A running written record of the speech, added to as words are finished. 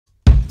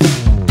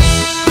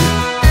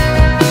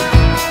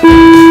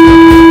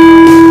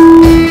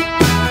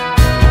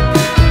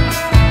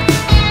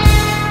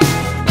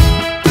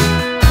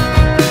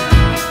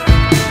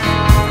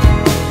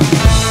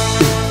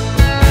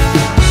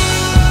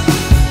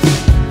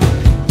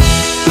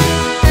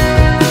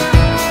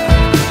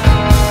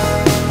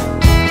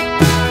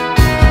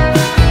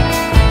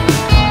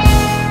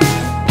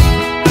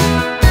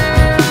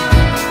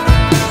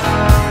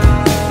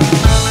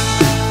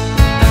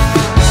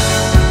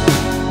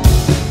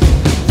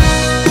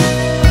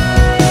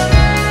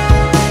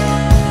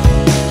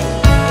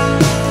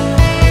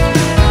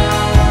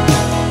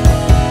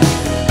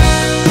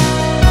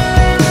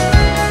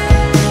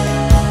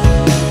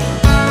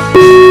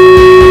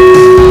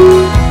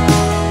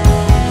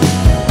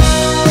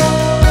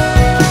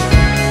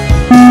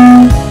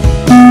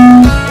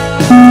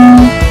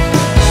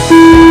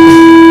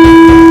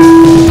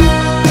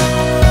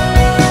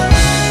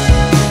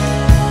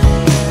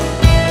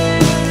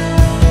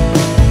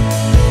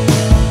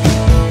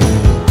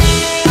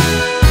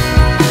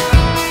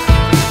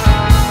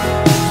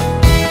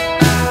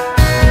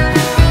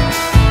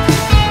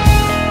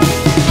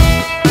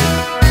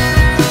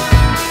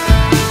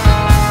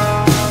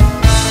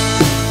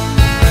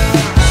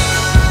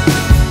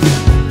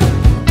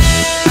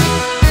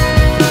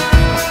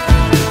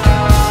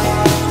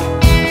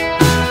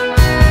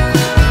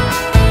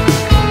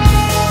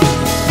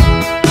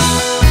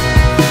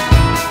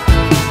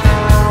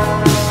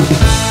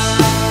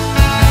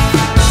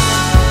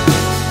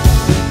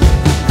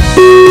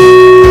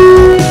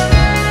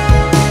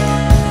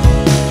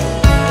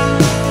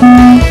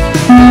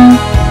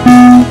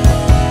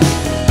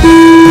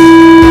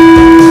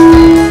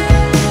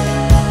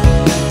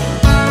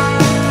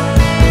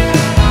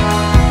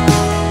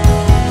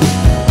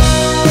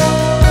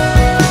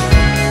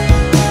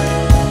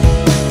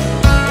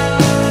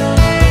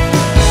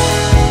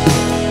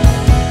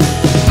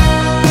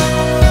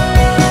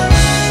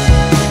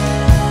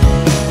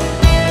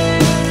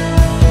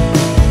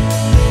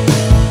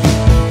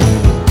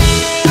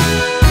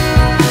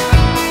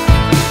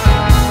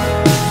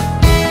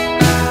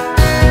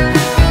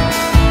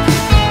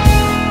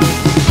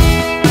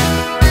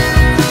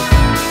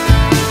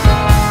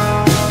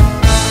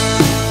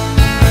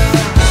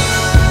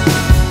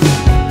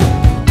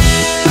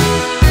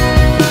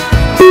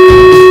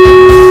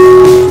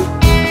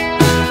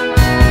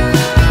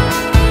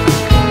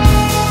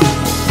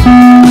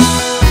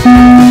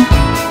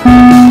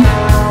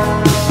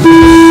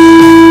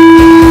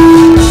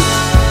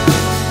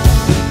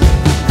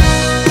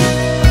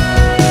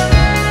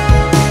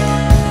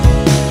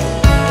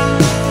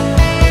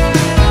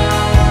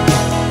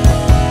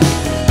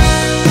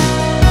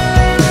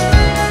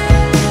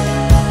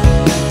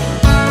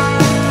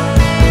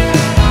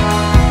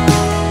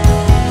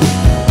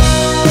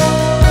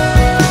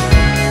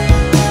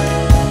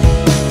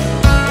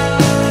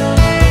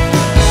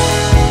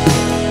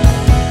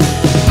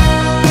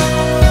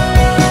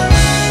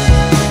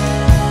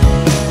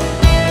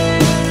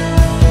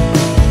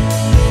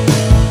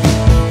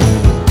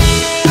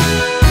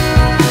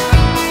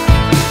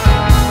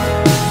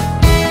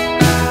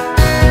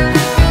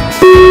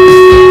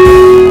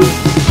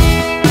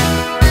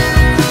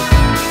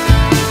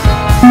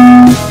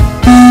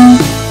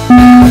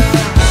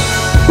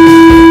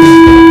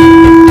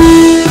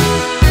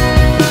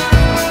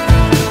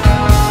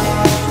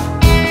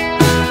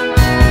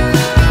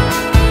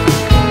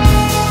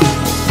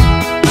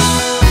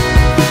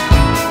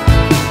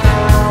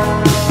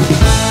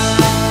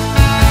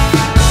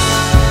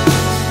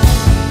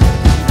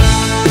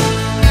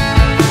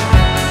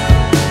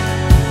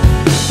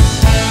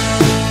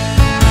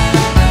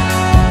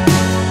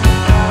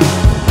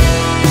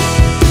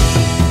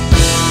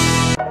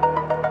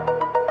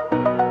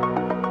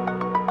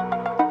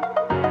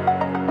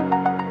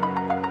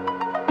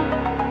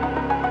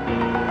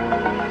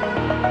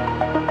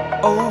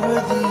over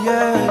the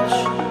edge,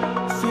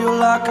 feel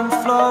like I'm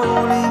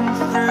floating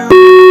through.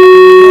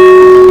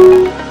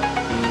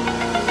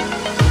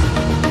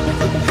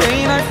 The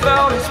pain I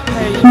felt is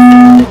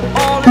painful,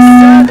 all is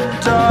said and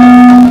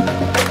done.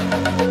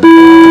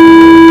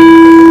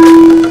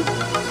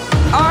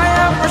 I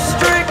am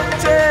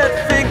restricted,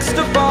 fixed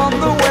upon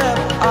the web.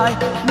 I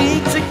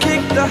need to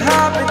kick the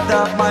habit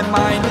that my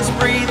mind is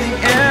breathing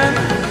in.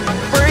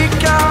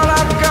 Break out,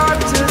 I've got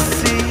to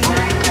see.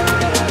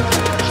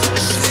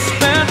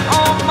 Spent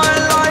all my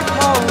life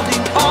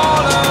holding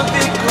all of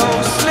it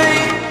closely.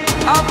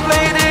 I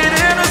played it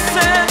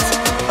innocent,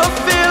 a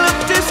feel of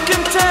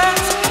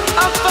discontent.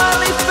 I'm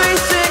finally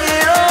facing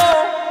it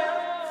all,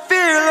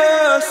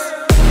 fearless.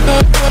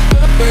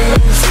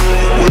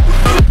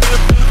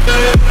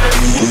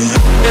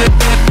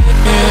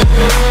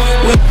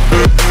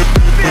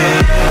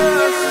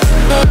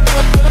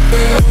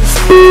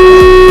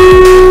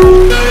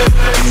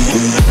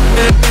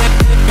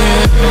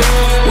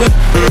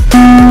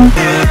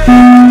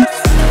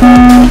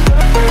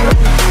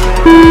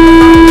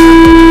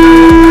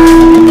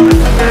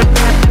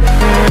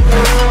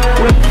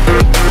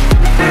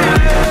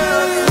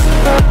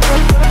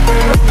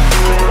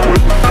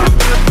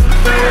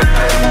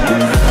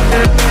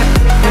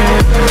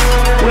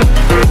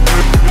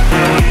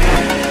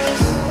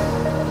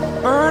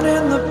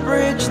 Burning the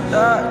bridge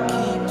that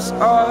keeps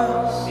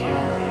us.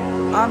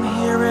 I'm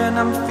here and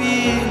I'm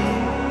feeling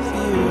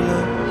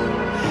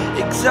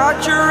fearless.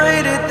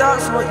 Exaggerated,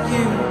 that's what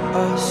you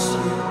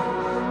assume.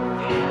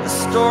 The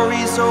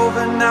story's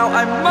over now,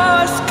 I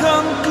must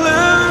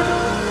conclude.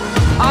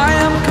 I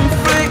am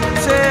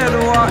conflicted,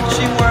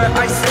 watching where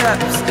I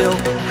step still,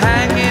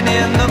 hanging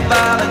in the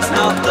balance.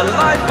 Not the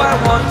life I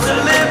want to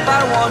live,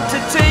 I want to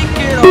take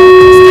it all.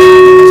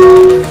 Standing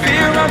tall,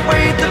 fear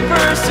outweighed the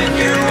person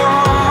you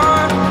are.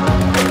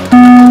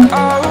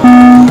 Oh,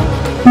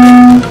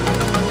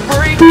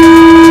 break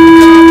out, I've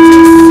got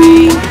to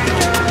see.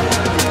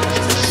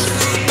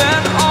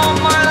 Spent all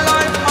my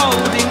life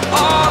holding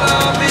all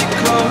of it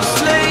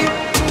closely.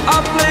 I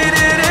played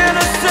it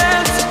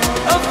innocent,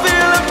 a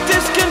feel of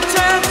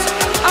discontent.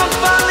 I'm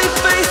finally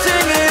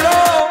facing it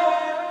all,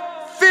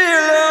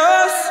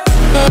 fearless.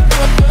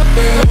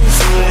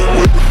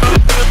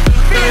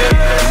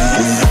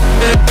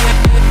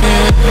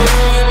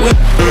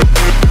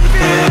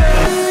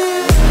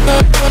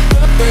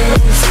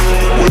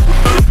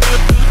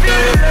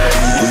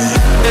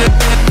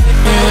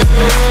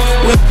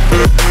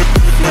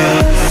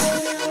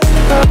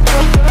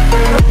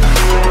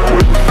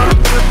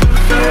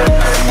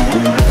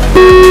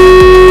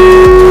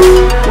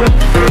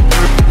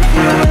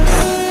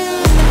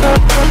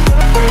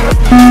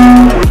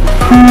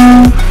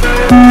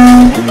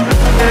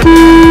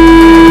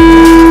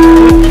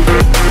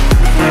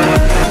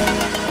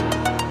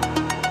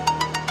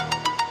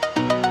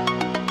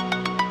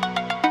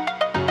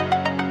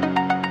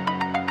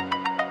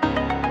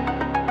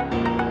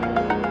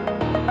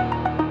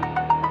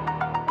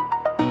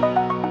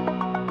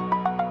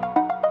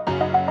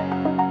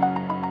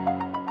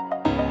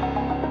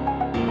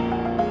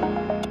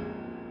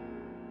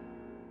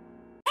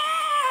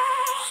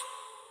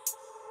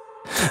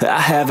 I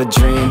have a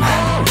dream,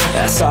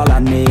 that's all I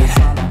need.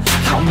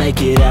 I'll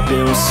make it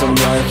happen with some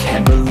work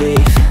and belief.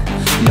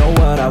 Know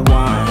what I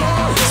want,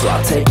 so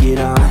I'll take it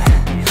on.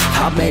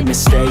 I've made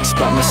mistakes,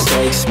 but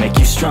mistakes make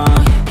you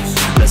strong.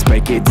 Let's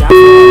break it down.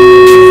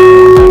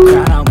 I'm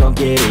crying, I'm gon'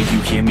 get it. You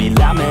hear me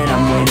loud, man,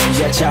 I'm winning.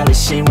 Yeah, Charlie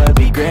Sheen will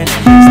be grinning.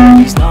 These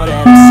ladies know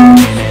that I'm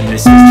singing, and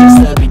this is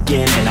just the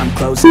beginning. I'm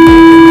closing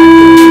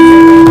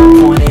in,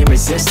 no point in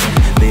resisting.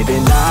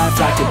 Living life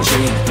like a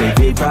dream, live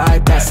it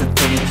right, that's the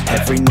thing.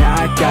 Every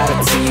night, got a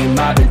team,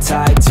 I've been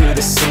tied to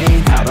the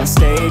scene. Out on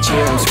stage,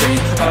 here I'm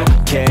screaming,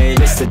 okay,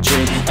 this the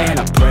dream. And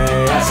I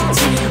pray as a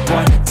team,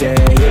 one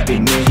day it'll be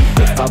me.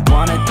 If I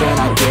want it, then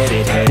I get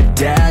it. Head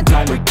down,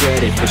 don't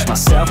regret it. Push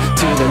myself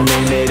to the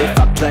limit. If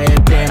I play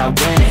it, then I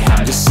win it.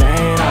 I'm just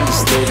saying, I'm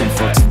just living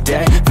for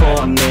today.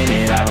 For a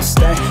minute, I don't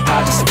stay,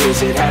 I just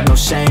visit. Have no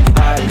shame,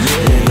 I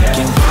admit it.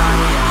 Looking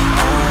right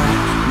at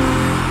me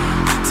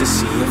to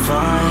see if I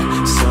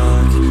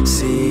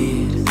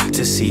succeed,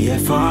 to see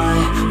if I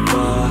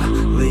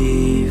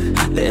believe.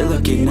 They're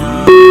looking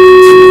up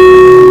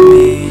to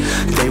me.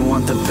 They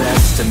want the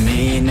best of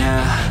me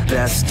now,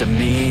 best of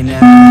me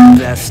now,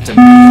 best of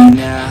me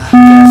now,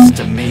 best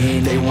of me.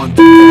 They want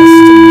the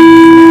best of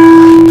me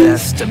now,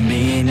 best of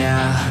me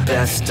now,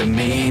 best of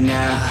me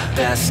now,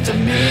 best of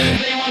me.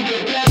 They want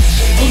the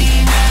best of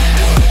me now.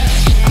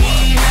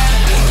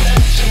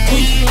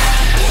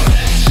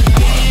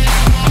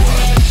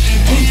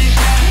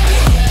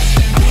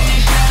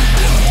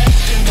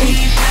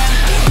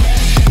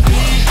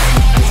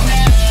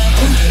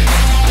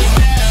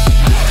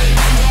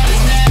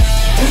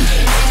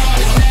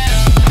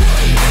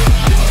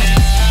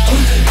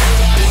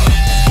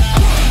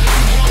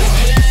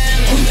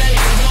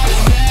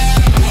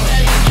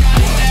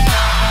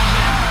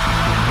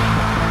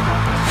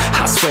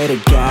 Swear to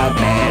God,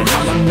 man,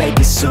 I'ma make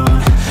it soon.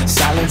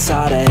 Silence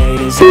all the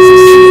haters as I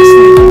see us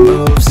making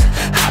moves.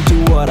 I do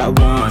what I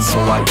want, so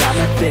I got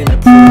nothing to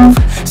prove.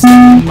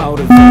 Staying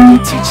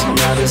motivated, teaching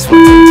others what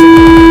to do.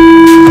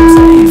 I'm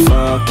staying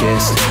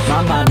focused,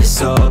 my mind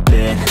is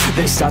open.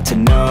 They start to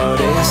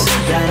notice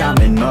that I'm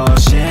in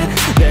motion.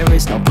 There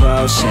is no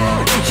potion,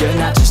 you're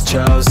not just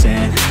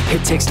chosen.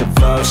 It takes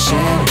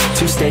devotion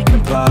to stay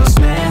composed,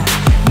 man.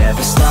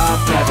 Never stop,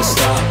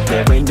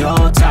 there ain't no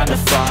time to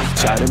fall.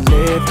 Try to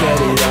live, get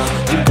it all,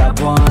 you got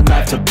one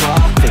life to ball.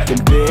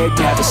 Thinking big,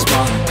 never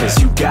small, cause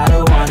you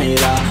gotta want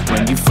it all.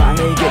 When you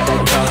finally get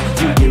that call,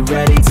 you get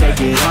ready, take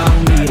it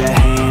on. Need a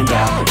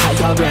handout, I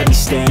already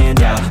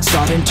stand out.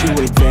 Starting to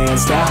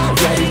advance now,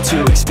 ready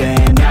to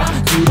expand now.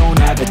 You don't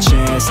have a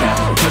chance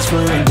now, cause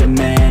we're in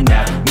demand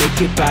now.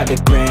 Make it by the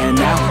grand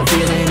now,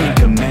 feeling in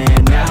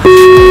command now.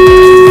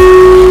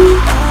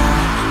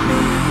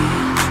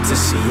 To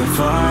see if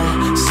I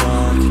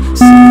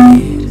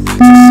succeed, to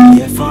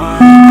see if I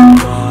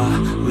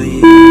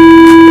believe.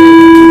 They're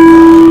looking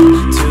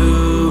up to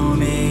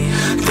me.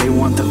 They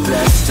want the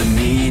best of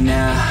me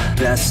now,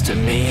 best of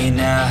me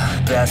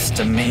now, best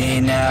of me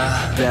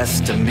now,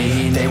 best of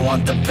me. They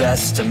want the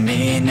best of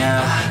me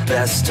now,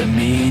 best of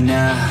me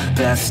now,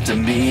 best of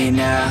me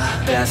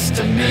now, best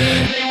of me.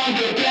 They want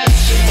the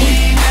best of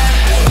me now.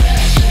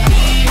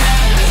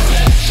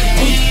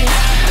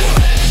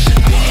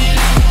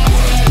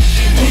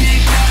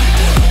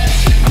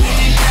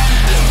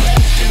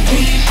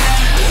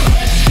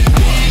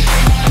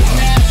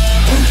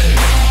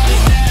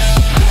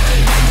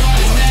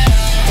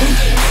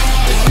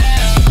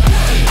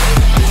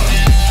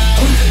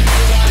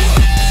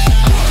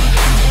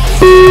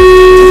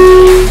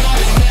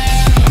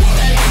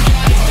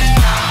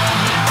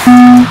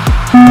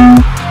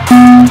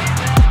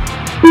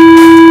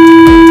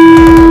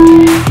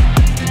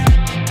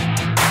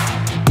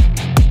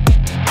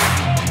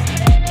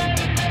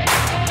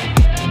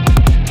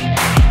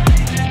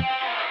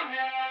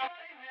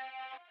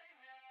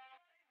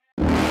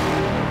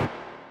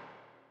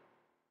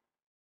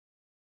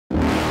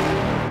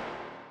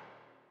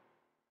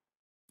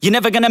 You're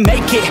never gonna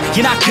make it,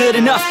 you're not good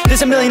enough.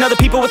 There's a million other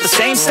people with the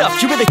same stuff.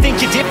 You really think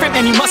you're different?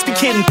 Man, you must be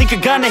kidding. Think you're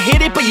gonna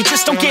hit it, but you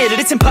just don't get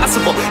it. It's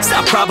impossible, it's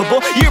not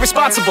probable, you're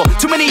irresponsible.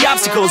 Too many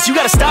obstacles, you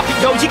gotta stop it,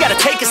 yo. You gotta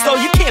take it slow,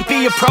 you can't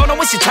be a pro.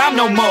 Don't waste your time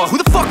no more. Who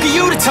the fuck are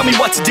you to tell me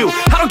what to do?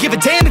 I don't give a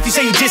damn if you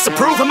say you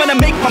disapprove. I'm gonna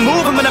make my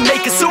move, I'm gonna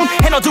make it soon.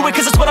 And I'll do it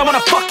cause it's what I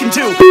wanna fucking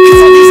do.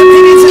 Cause all these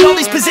opinions and all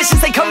these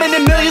positions, they come in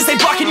millions. They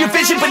blocking your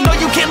vision, but no,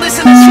 you can't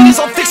listen. That shit is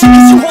all fiction,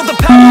 cause you hold the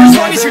power as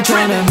long as you're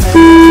dreaming.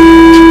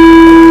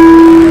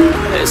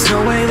 There's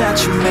no way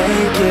that you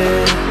make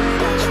it,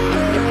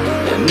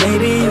 and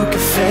maybe you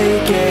can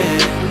fake it,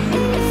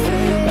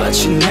 but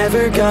you're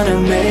never gonna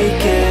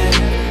make it.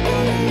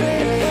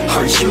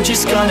 Aren't you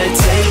just gonna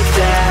take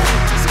that?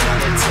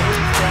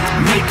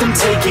 Make them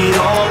take it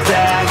all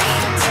back.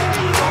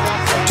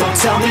 Don't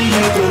tell me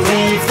you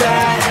believe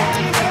that.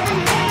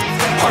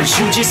 Aren't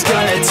you just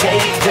gonna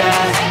take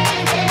that?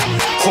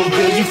 Or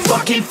will you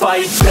fucking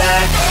fight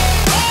back?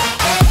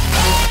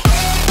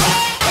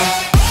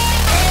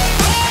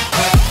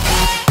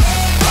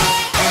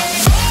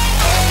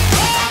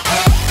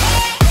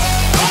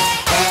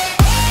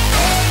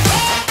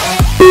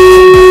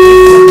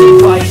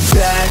 Fight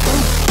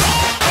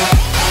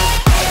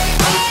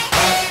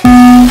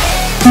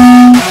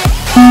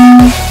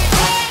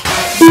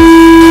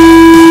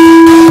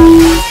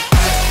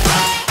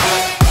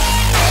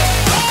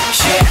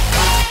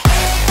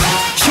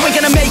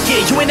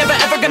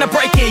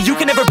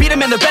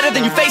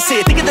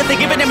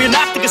give a damn you're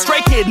not like a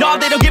stray kid. No,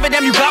 they don't give a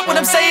damn, you got what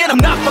I'm saying? I'm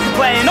not fucking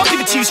playing, I'll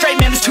give it to you straight,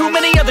 man. There's too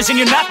many others and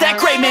you're not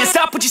that great, man.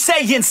 Stop what you're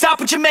saying,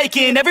 stop what you're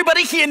making.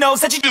 Everybody here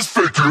knows that you just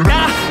faking.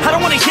 Nah, I don't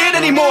wanna hear it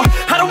anymore,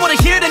 I don't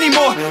wanna hear it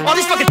anymore. All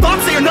these fucking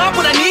thoughts, they are not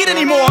what I need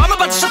anymore. I'm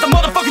about to shut the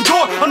motherfucking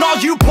door on all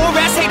you poor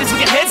ass haters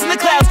with your heads in the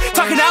clouds,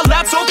 talking out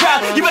loud so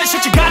proud. You better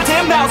shut your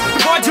goddamn mouth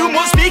before I do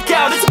more speak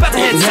out. It's about to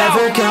head south.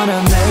 You're never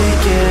gonna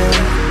make it.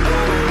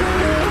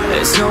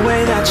 There's no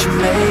way that you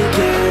make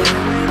it.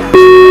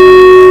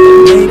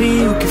 And maybe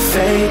you can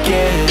fake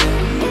it,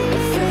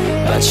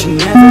 but you're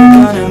never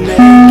gonna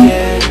make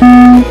it.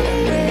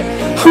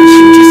 Aren't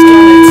you just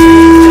gonna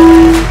take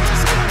that?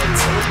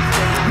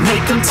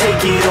 Make them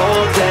take it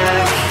all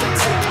back.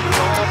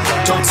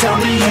 Don't tell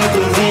me you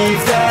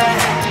believe that.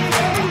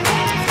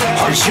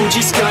 Are you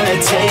just gonna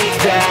take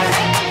that?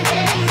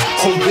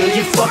 Or will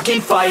you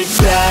fucking fight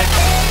back?